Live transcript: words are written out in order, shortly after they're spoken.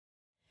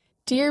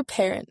Dear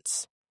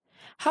parents,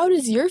 how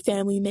does your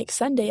family make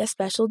Sunday a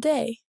special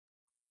day?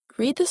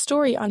 Read the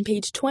story on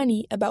page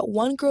 20 about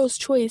one girl's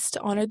choice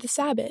to honor the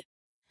Sabbath.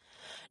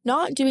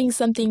 Not doing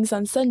some things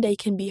on Sunday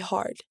can be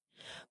hard,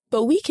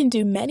 but we can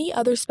do many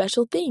other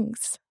special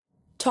things.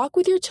 Talk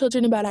with your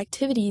children about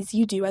activities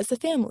you do as a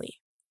family.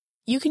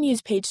 You can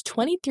use page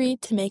 23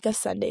 to make a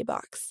Sunday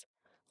box.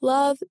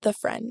 Love, the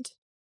friend.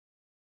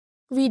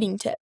 Reading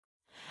tip.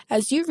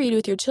 As you read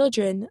with your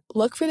children,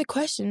 look for the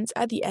questions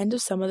at the end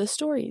of some of the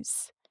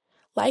stories,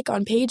 like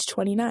on page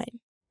 29.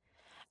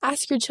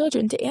 Ask your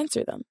children to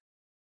answer them.